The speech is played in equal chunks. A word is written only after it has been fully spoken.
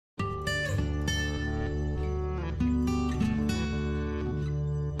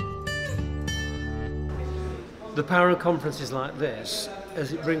The power of conferences like this,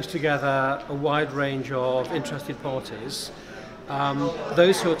 as it brings together a wide range of interested parties,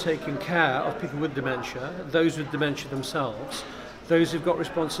 those who are taking care of people with dementia, those with dementia themselves, those who've got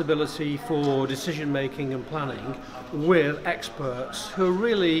responsibility for decision making and planning, with experts who are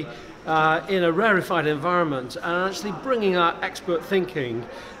really in a rarefied environment and actually bringing our expert thinking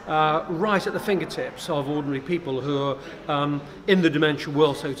right at the fingertips of ordinary people who are in the dementia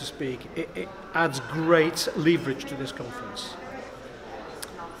world, so to speak. It adds great leverage to this conference.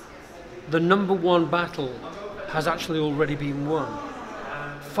 The number one battle has actually already been won.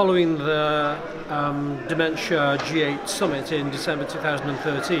 Following the Dementia G8 Summit in December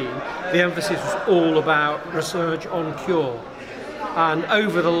 2013, the emphasis was all about research on cure. And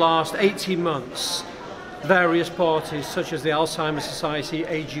over the last 18 months, various parties such as the Alzheimer's Society,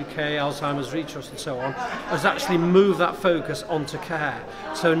 Age UK, Alzheimer's Retrust and so on, has actually moved that focus onto care.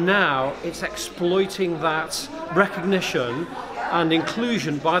 So now it's exploiting that recognition and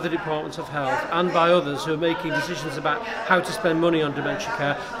inclusion by the Department of Health and by others who are making decisions about how to spend money on dementia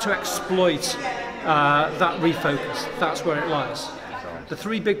care to exploit that refocus. That's where it lies. The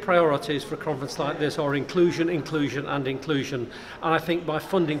three big priorities for a conference like this are inclusion, inclusion and inclusion. And I think by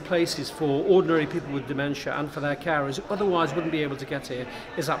funding places for ordinary people with dementia and for their carers who otherwise wouldn't be able to get here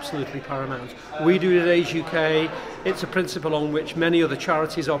is absolutely paramount. We do it at Age UK. It's a principle on which many other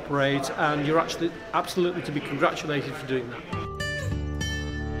charities operate, and you're actually absolutely to be congratulated for doing that.